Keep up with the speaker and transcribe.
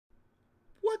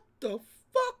the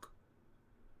fuck?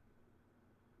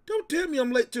 Don't tell me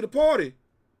I'm late to the party.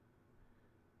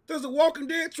 There's a Walking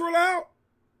Dead trailer out?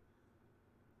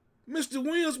 Mr.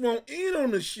 Williams won't in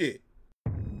on the shit.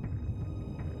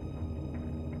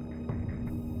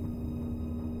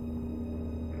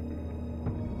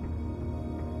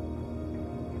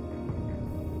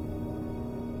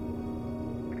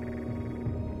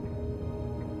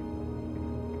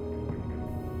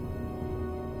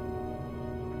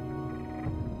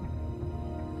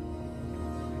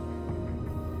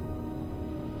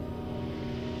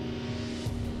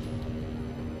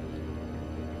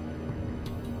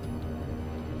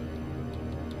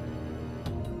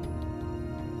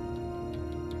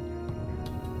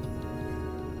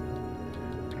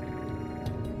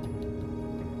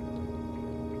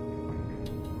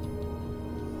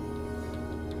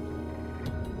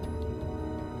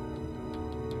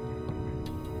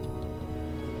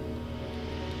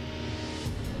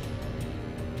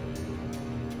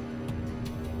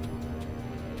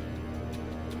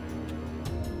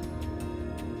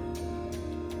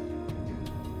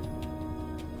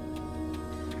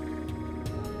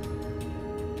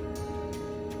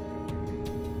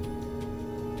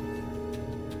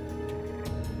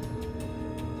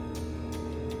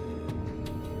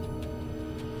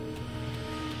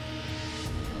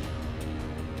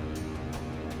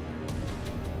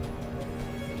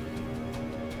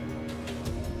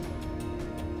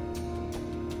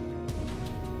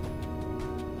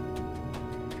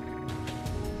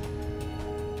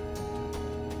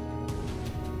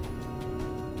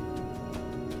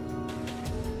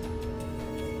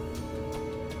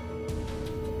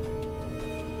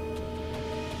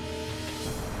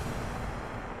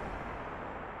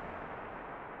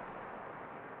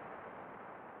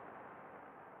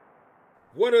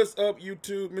 What is up,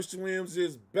 YouTube? Mr. Williams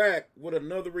is back with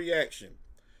another reaction.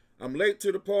 I'm late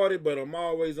to the party, but I'm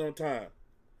always on time.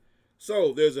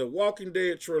 So, there's a Walking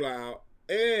Dead trailer out,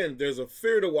 and there's a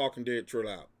Fear the Walking Dead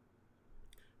trailer out.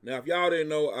 Now, if y'all didn't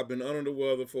know, I've been under the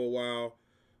weather for a while.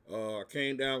 I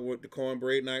came down with the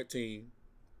Cornbread 19,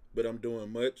 but I'm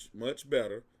doing much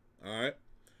better. All right.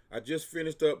 I just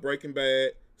finished up Breaking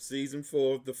Bad, Season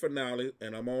 4, the finale,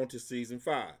 and I'm on to Season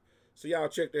 5. So, y'all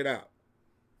check that out.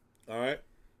 All right.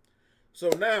 So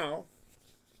now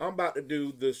I'm about to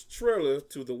do this trailer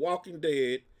to The Walking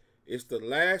Dead. It's the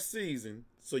last season,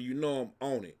 so you know I'm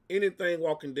on it. Anything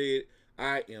Walking Dead,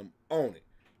 I am on it.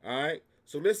 All right.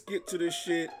 So let's get to this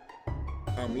shit.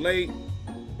 I'm late,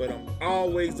 but I'm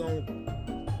always on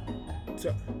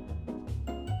time.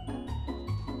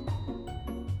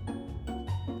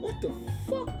 What the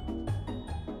fuck?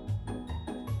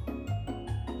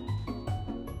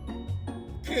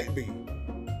 Can't be.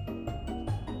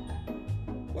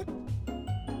 What?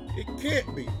 It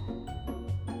can't be.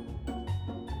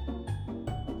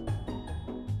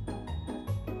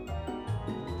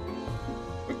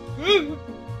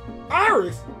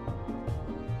 Iris?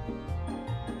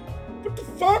 What the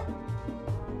fuck?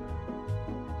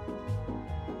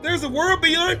 There's a World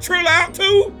Beyond trailer out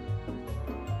too?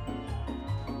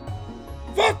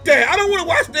 Fuck that. I don't want to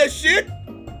watch that shit.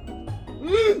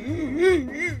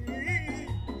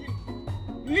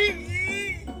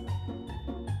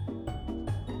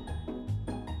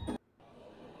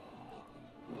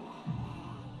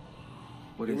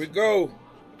 Here we go.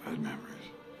 Bad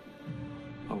memories.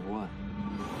 Of what?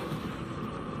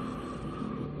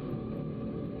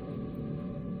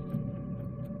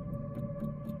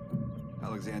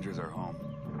 Alexandra's our home.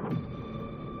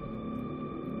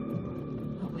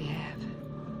 What we have,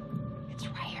 it's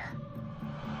right here.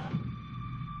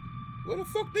 Where the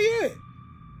fuck they at?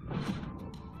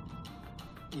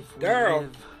 If we Daryl.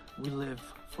 live, we live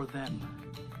for them.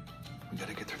 We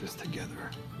gotta get through this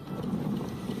together.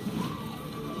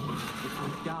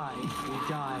 If we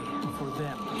die for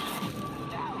them.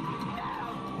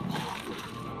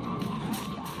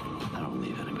 I don't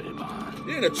leave anybody behind.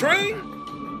 You in a train?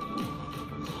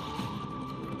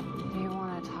 Do you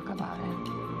want to talk about it?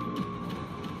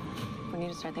 We need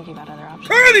to start thinking about other options.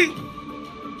 Connie!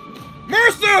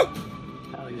 Mercer!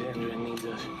 Alexandra needs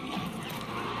us.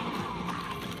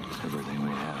 It's everything we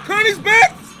have. Connie's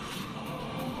back!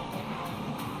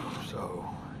 So,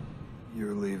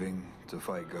 you're leaving to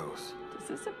fight ghosts.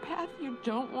 This is a path you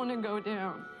don't want to go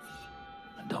down.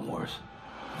 I've done worse.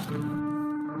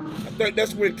 I think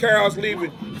that's when Carol's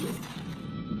leaving.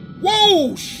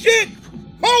 Whoa, shit!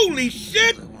 Holy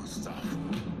shit! I won't stop.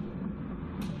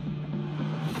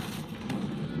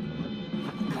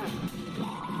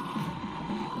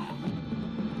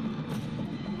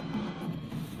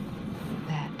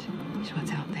 That is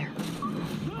what's out there.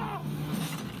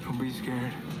 Don't be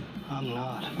scared. I'm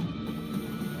not.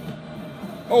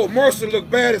 Oh, Mercer look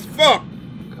bad as fuck.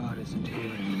 God isn't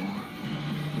here anymore.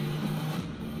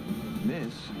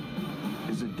 This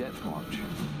is a death march.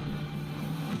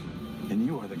 And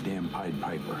you are the damn Pied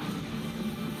Piper.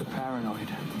 The paranoid.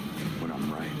 When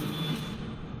I'm right.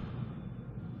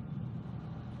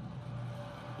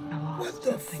 I lost What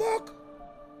the something, fuck?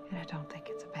 and I don't think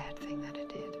it's a bad thing that it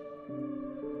did.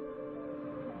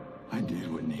 I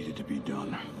did what needed to be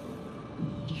done.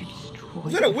 You destroyed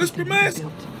Was that a whisper everything we mask?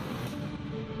 built.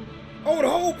 Oh, the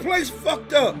whole place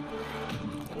fucked up.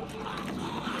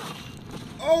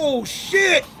 Oh,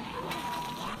 shit.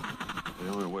 The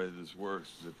only way this works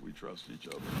is if we trust each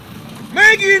other.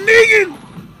 Maggie and Negan.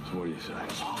 So what do you say?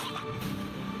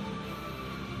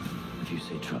 If you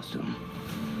say trust him,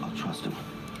 I'll trust him.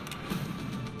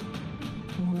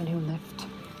 The woman who left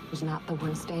was not the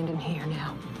one standing here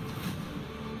now.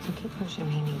 So keep pushing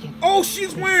me, Negan. Oh,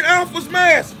 she's wearing Alpha's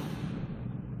mask.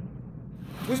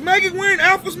 Was Maggie wearing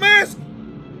Alpha's mask?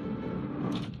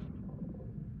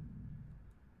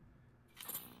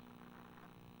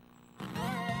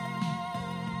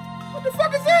 What the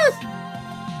fuck is this?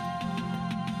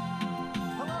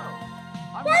 Hello,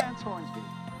 I'm What? Lance Hornsby.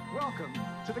 Welcome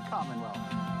to the Commonwealth.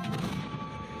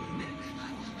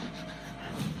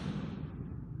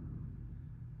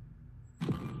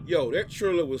 Yo, that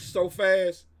trailer was so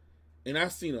fast, and I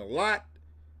seen a lot.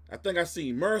 I think I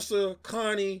seen Mercer,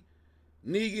 Connie,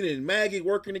 Negan, and Maggie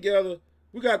working together.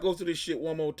 We gotta go through this shit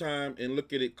one more time and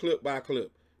look at it clip by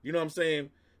clip. You know what I'm saying?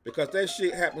 Because that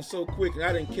shit happened so quick, and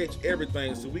I didn't catch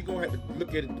everything. So we gonna have to look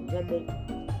at it one more.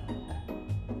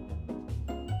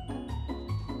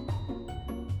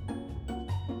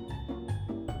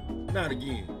 Not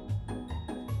again.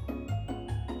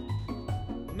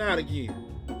 Not again.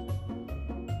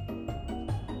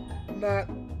 Not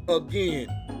again.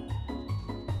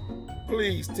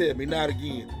 Please tell me not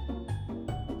again.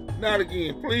 Not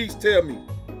again. Please tell me.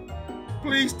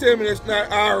 Please tell me that's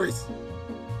not Iris.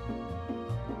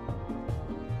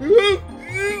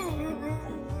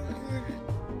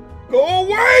 Go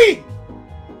away!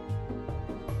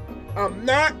 I'm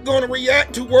not gonna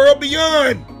react to World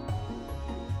Beyond.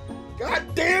 God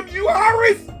damn you,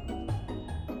 Iris!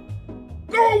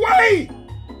 Go away!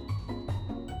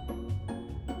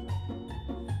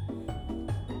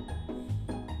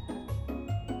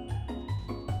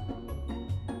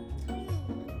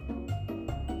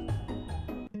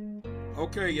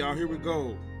 Okay, y'all, here we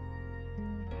go.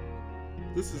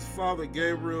 This is Father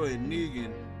Gabriel and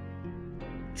Negan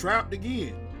trapped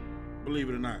again, believe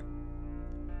it or not.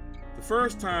 The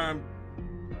first time,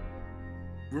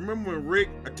 remember when Rick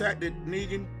attacked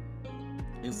Negan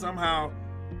and somehow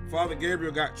Father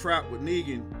Gabriel got trapped with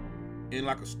Negan in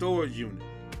like a storage unit,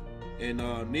 and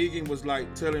Negan was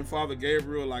like telling Father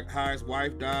Gabriel like how his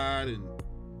wife died and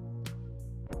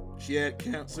she had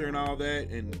cancer and all that,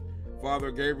 and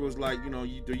Father Gabriel was like, you know,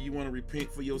 do you want to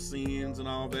repent for your sins and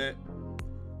all that?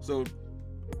 So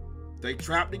they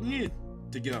trapped again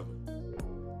together.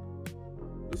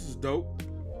 This is dope.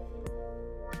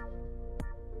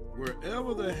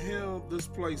 Wherever the hell this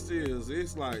place is,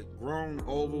 it's like grown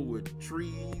over with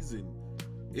trees and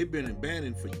it been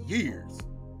abandoned for years.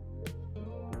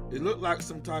 It looked like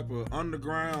some type of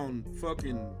underground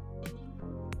fucking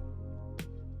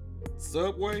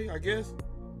subway, I guess.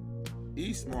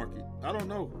 East Market. I don't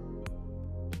know.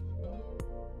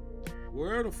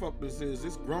 Where the fuck this is,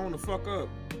 it's grown the fuck up.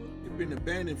 It's been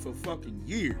abandoned for fucking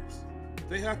years.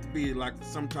 They have to be like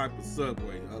some type of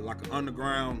subway, like an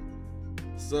underground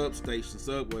substation,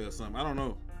 subway or something. I don't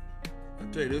know. I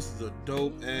tell you, this is a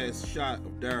dope ass shot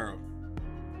of Daryl.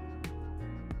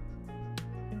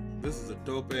 This is a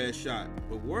dope ass shot.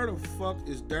 But where the fuck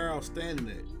is Daryl standing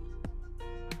at?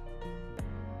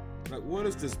 Like, what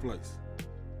is this place?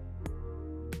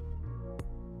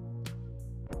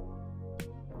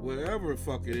 Wherever the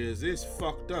fuck it is, it's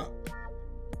fucked up.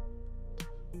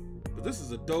 But this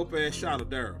is a dope ass shot of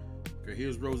Daryl. Okay,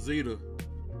 here's Rosita.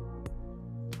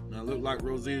 Now, it look like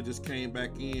Rosita just came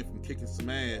back in from kicking some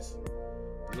ass.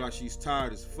 Look like she's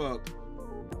tired as fuck.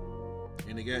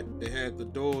 And they had the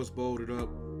doors bolted up.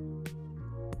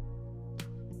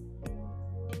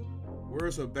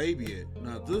 Where's her baby at?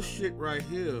 Now, this shit right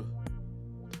here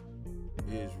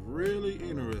is really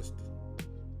interesting.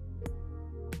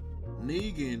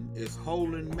 Negan is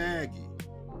holding Maggie,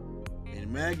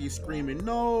 and Maggie's screaming,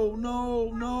 "No,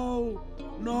 no, no,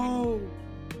 no!"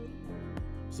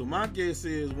 So my guess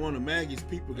is one of Maggie's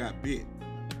people got bit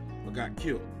or got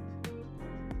killed,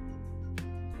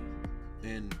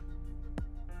 and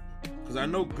because I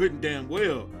know good and damn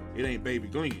well it ain't Baby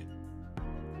Glenn.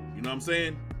 You know what I'm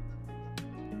saying?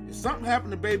 If something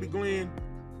happened to baby Glenn,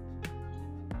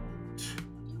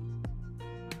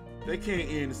 they can't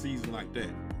end the season like that.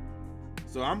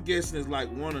 So I'm guessing it's like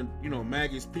one of, you know,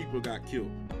 Maggie's people got killed.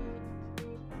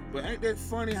 But ain't that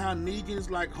funny how Negan's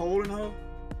like holding her?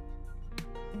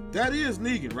 That is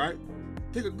Negan, right?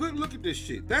 Take a good look at this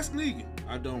shit. That's Negan.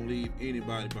 I don't leave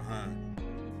anybody behind.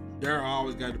 Daryl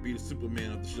always got to be the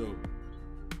Superman of the show.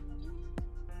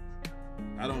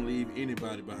 I don't leave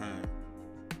anybody behind.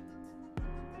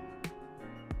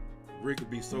 Rick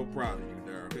would be so proud of you,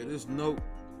 Daryl. Okay, this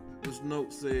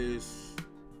note says,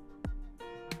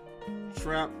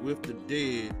 trapped with the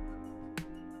dead,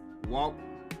 walk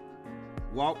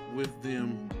with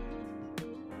them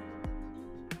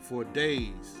for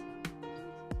days.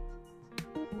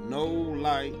 No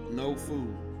light, no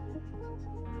food.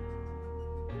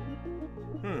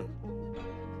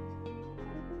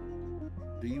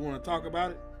 Do you want to talk about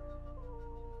it?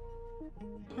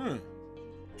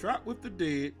 Trapped with the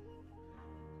dead,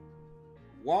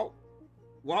 walk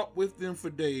with them for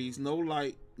days, no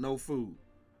light, no food.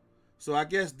 So I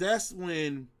guess that's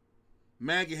when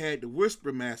Maggie had the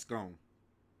Whisper mask on.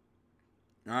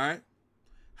 Alright?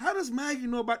 How does Maggie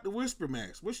know about the Whisper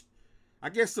mask? I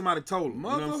guess somebody told her. You know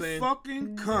what I'm saying?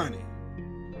 Motherfucking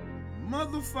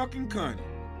Connie.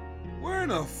 Where in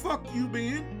the fuck you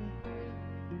been?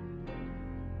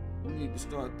 We need to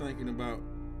start thinking about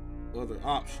other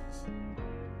options.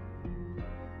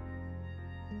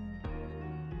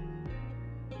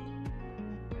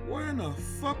 Where in the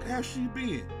fuck has she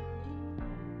been?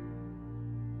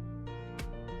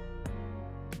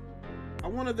 I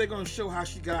wonder if they're gonna show how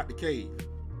she got out the cave.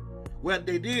 Well,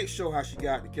 they did show how she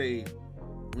got out the cave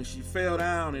when she fell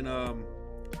down and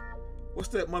what's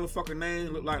that motherfucker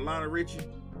name? Looked like Lionel Richie.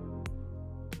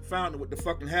 Found it with the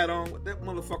fucking hat on. What that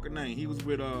motherfucker name? He was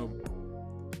with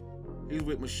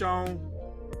Michonne.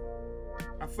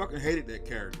 I fucking hated that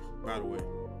character, by the way.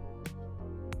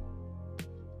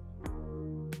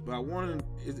 But I wonder,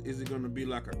 is it gonna be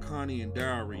like a Connie and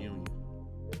Daryl reunion?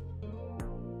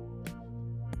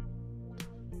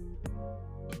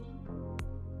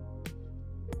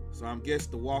 So I'm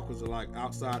guessing the walkers are like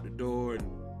outside the door, and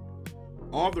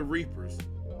all the Reapers.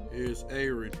 Here's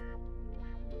Aaron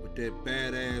with that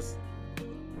badass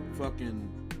fucking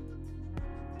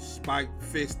spiked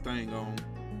fist thing on.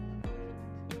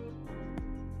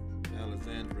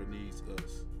 Alexandra needs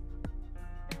us.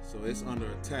 So it's under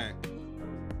attack,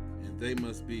 and they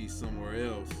must be somewhere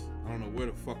else. I don't know where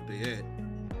the fuck they at.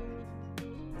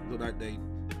 Look like they...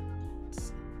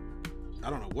 I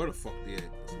don't know where the fuck they at.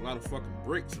 There's a lot of fucking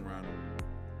bricks around them.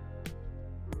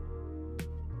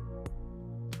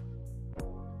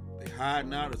 They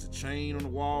hiding out. There's a chain on the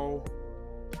wall.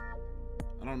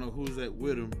 I don't know who's that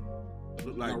with them.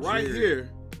 Look like right here,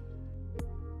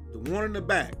 the one in the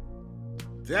back.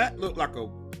 That looked like a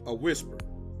Whisper.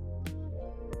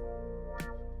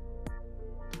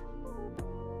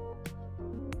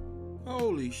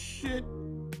 Holy shit.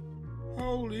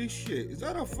 Holy shit. Is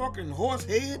that a fucking horse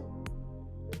head?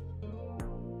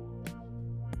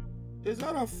 Is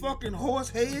that a fucking horse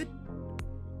head?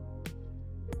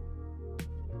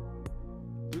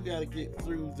 We gotta get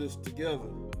through this together.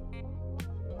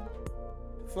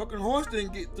 The fucking horse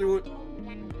didn't get through it.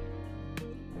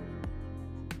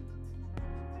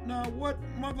 Now what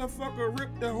motherfucker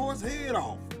ripped the horse head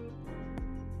off?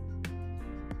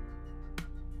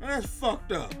 That's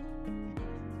fucked up.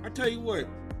 I tell you what,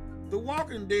 The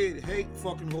Walking Dead hate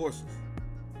fucking horses.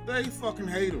 They fucking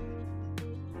hate them.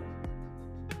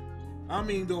 I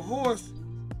mean, the horse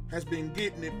has been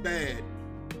getting it bad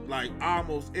like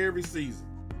almost every season.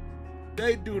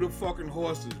 They do the fucking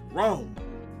horses wrong.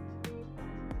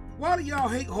 Why do y'all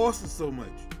hate horses so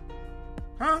much?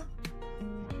 Huh?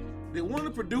 Did one of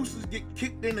the producers get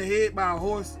kicked in the head by a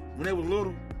horse when they was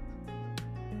little?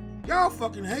 Y'all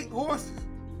fucking hate horses.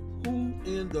 Who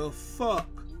in the fuck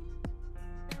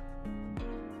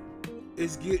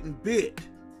is getting bit?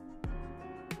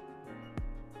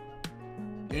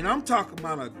 And I'm talking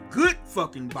about a good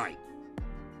fucking bite.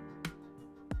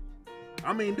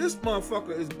 I mean, this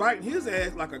motherfucker is biting his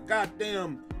ass like a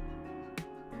goddamn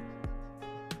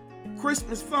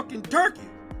Christmas fucking turkey.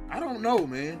 I don't know,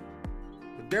 man.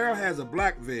 But Daryl has a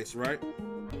black vest, right?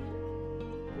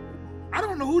 I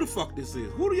don't know who the fuck this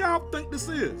is. Who do y'all think this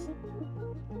is?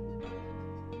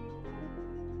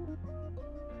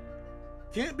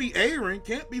 Can't be Aaron.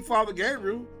 Can't be Father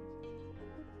Gabriel.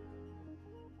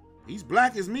 He's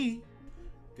black as me.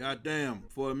 Goddamn.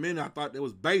 For a minute, I thought that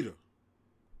was Beta.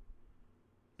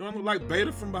 Don't look like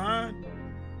Beta from behind?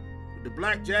 With the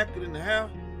black jacket and the hair?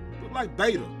 Look like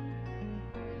Beta.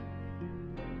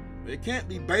 It can't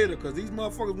be Beta because these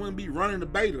motherfuckers wouldn't be running the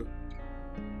Beta.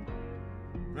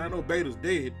 I know Beta's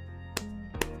dead.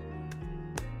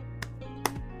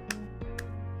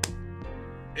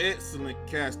 Excellent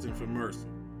casting for Mercer.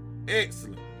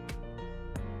 Excellent.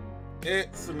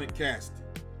 Excellent casting.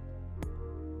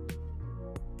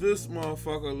 This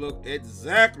motherfucker looked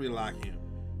exactly like him.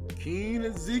 Keen,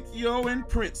 Ezekiel, and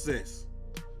Princess.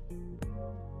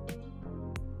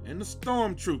 And the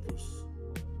Stormtroopers.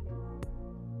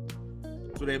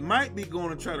 So they might be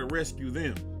going to try to rescue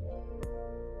them.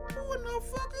 Who in the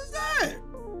fuck is that?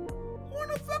 Who in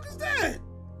the fuck is that?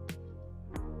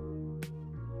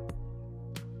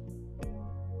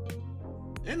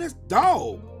 And it's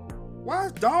Dog. Why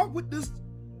is Dog with this?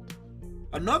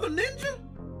 Another ninja?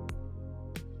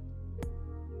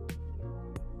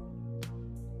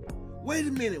 Wait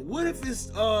a minute. What if it's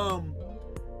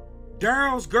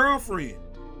Daryl's girlfriend?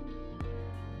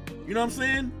 You know what I'm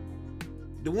saying?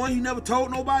 The one he never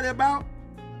told nobody about?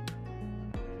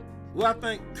 Well, I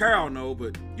think Carol know,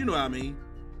 but you know what I mean.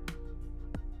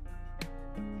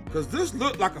 Because this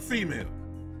looked like a female.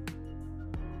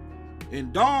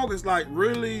 And Dog is like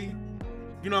really,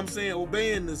 you know what I'm saying,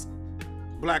 obeying this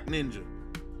black ninja.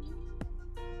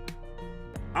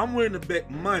 I'm willing to bet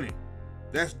money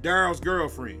that's Daryl's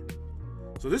girlfriend.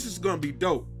 So this is gonna be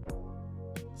dope.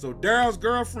 So Daryl's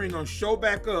girlfriend gonna show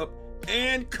back up,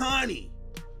 and Connie.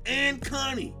 And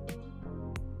Connie.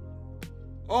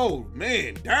 Oh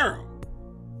man, Daryl.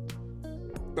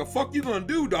 The fuck you gonna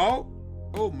do, dog?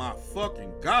 Oh my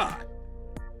fucking God.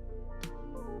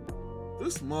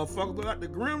 This motherfucker look like the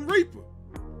Grim Reaper.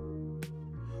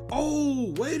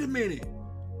 Oh, wait a minute.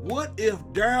 What if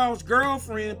Daryl's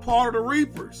girlfriend part of the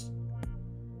Reapers?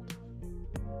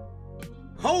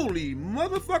 Holy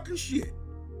motherfucking shit.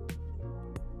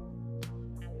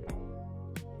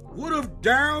 What if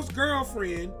Daryl's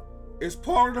girlfriend is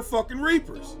part of the fucking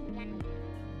Reapers?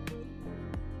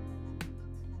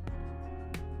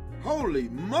 Holy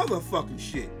motherfucking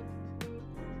shit.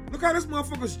 Look how this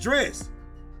motherfucker's dressed.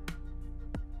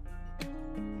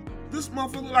 This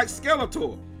motherfucker look like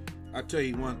Skeletor. I tell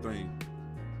you one thing.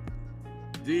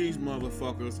 These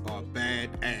motherfuckers are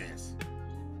badass.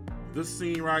 This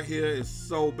scene right here is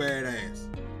so badass.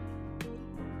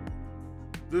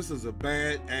 This is a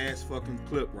badass fucking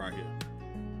clip right here.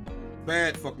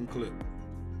 Bad fucking clip.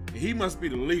 And he must be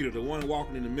the leader, the one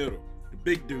walking in the middle. The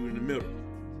big dude in the middle.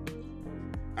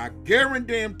 I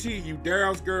guarantee you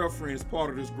Daryl's girlfriend is part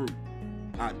of this group.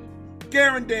 I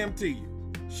guarantee you.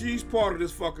 She's part of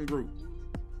this fucking group.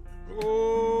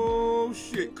 Oh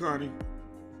shit, Connie.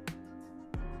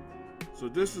 So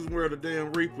this is where the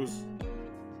damn Reapers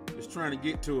is trying to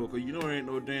get to her, because you know there ain't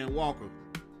no damn walker.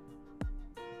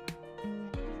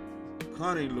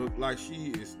 Connie looked like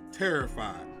she is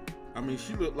terrified. I mean,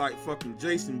 she looked like fucking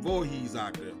Jason Voorhees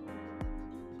out there.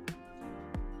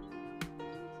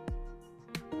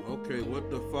 Okay, what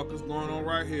the fuck is going on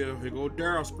right here? Here go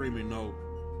Daryl screaming no.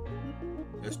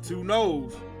 That's two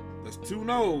no's. That's two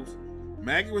no's.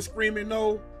 Maggie was screaming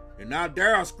no, and now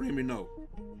Daryl screaming no.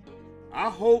 I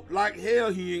hope like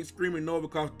hell he ain't screaming no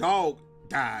because Dog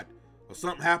died, or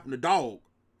something happened to Dog.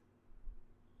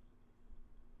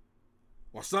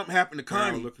 Or something happened to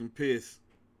Connie. Daryl looking pissed.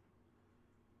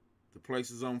 The place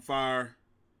is on fire.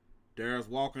 Daryl's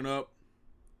walking up.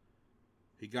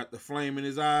 He got the flame in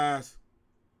his eyes.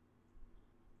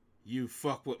 You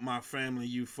fuck with my family,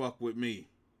 you fuck with me.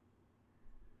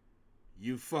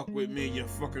 You fuck with me, you're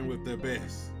fucking with the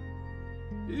best.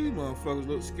 These motherfuckers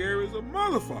look scary as a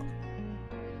motherfucker.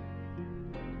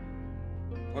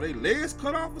 Are they legs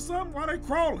cut off or something? Why are they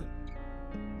crawling?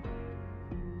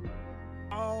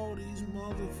 All these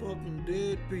motherfucking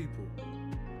dead people.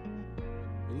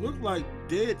 It look like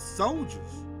dead soldiers.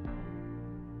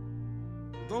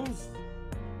 Those,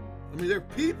 I mean, they're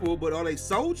people, but are they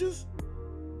soldiers?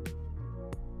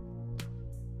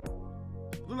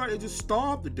 Look like they just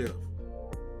starved to death.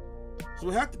 So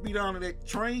it have to be down at that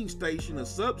train station or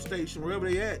substation, wherever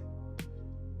they at.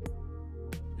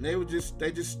 And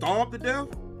they just starved to death?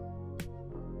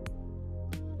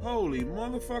 Holy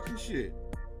motherfucking shit.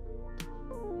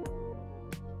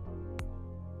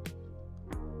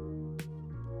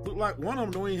 Look like one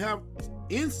of them don't even have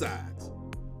insides.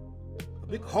 A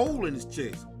big hole in his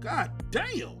chest. God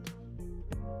damn.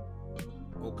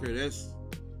 Okay, that's,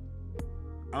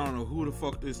 I don't know who the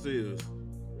fuck this is.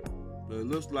 But it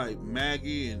looks like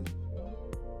Maggie and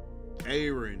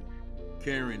Aaron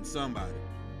carrying somebody.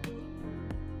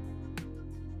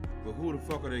 But who the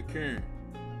fuck are they carrying?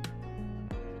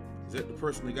 Is that the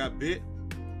person that got bit?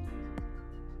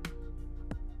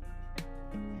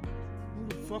 Who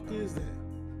the fuck is that?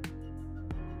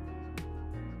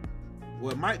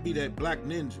 Well, it might be that Black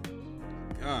Ninja.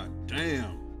 God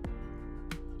damn.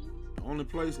 The only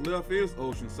place left is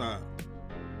Oceanside.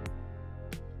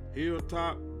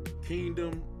 Hilltop,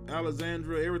 Kingdom,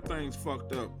 Alexandria, everything's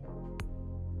fucked up.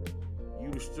 You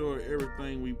destroyed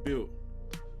everything we built.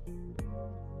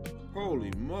 Holy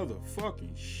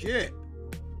motherfucking shit.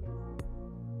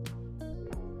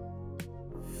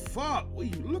 Fuck, will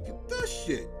you look at this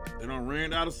shit? They done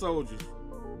ran out of soldiers.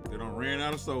 They done ran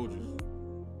out of soldiers.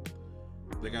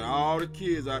 They got all the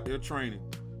kids out there training.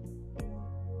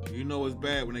 You know it's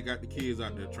bad when they got the kids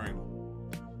out there training.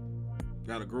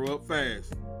 Gotta grow up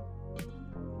fast.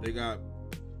 They got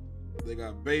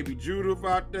baby Judith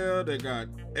out there. They got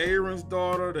Aaron's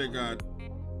daughter. They got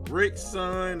Rick's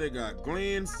son. They got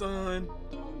Glenn's son.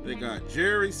 They got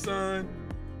Jerry's son.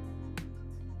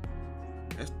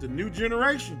 That's the new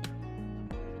generation.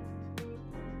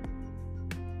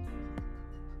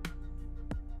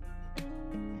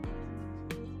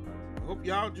 I hope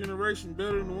y'all generation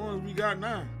better than the ones we got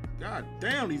now. God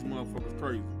damn, these motherfuckers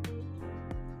crazy.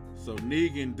 So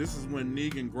Negan, this is when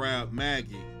Negan grabbed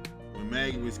Maggie. When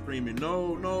Maggie was screaming,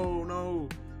 no, no, no.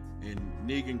 And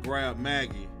Negan grabbed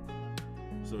Maggie.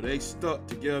 So they stuck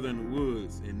together in the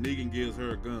woods, and Negan gives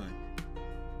her a gun.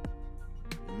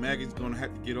 And Maggie's gonna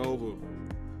have to get over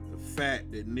the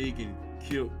fact that Negan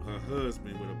killed her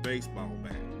husband with a baseball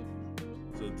bat.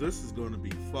 So this is gonna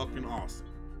be fucking awesome.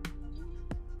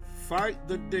 Fight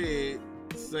the dead,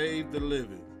 save the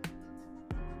living.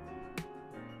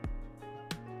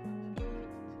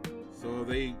 So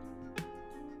they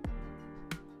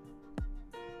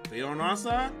on our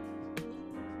side?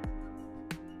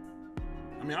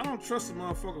 I mean, I don't trust a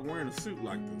motherfucker wearing a suit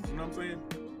like this. You know what I'm saying?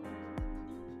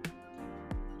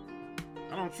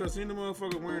 I don't trust any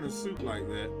motherfucker wearing a suit like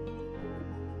that,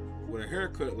 with a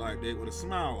haircut like that, with a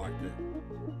smile like that.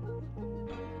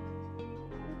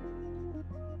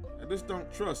 I just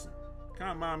don't trust him.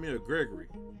 Kind of remind me of Gregory.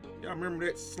 Y'all remember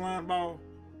that slime ball?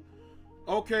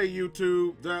 Okay,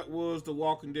 YouTube, that was the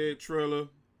Walking Dead trailer.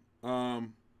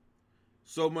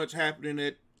 So much happened in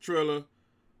that trailer.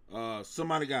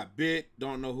 Somebody got bit,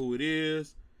 don't know who it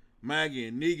is. Maggie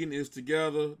and Negan is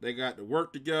together. They got to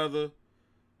work together.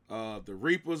 The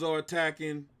Reapers are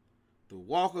attacking. The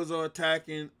Walkers are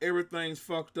attacking. Everything's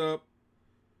fucked up.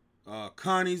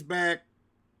 Connie's back.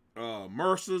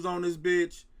 Mercer's on this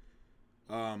bitch.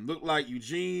 Look like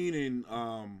Eugene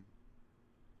and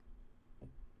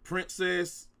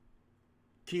Princess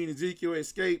King Ezekiel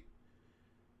escape.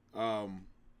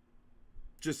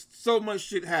 Just so much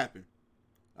shit happened.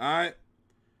 Alright?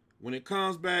 When it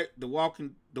comes back, the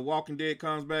Walking Dead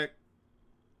comes back,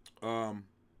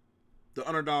 the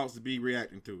underdogs to be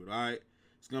reacting to it. Alright?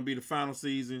 It's gonna be the final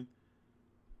season.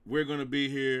 We're gonna be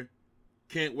here.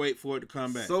 Can't wait for it to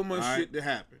come back. So much shit to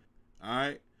happen.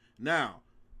 Alright? Now,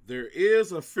 there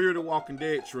is a Fear the Walking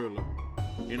Dead trailer,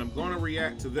 and I'm gonna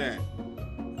react to that.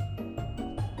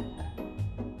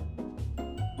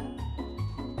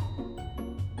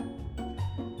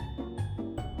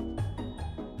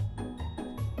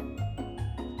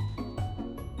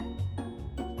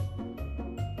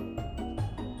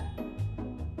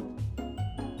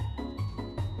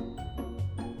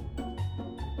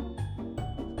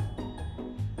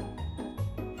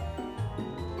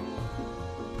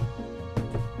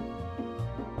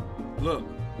 Look,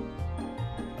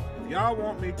 if y'all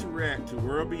want me to react to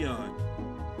World Beyond,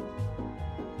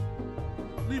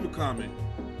 leave a comment.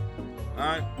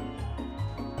 Alright?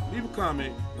 Leave a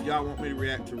comment if y'all want me to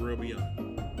react to World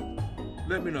Beyond.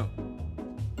 Let me know.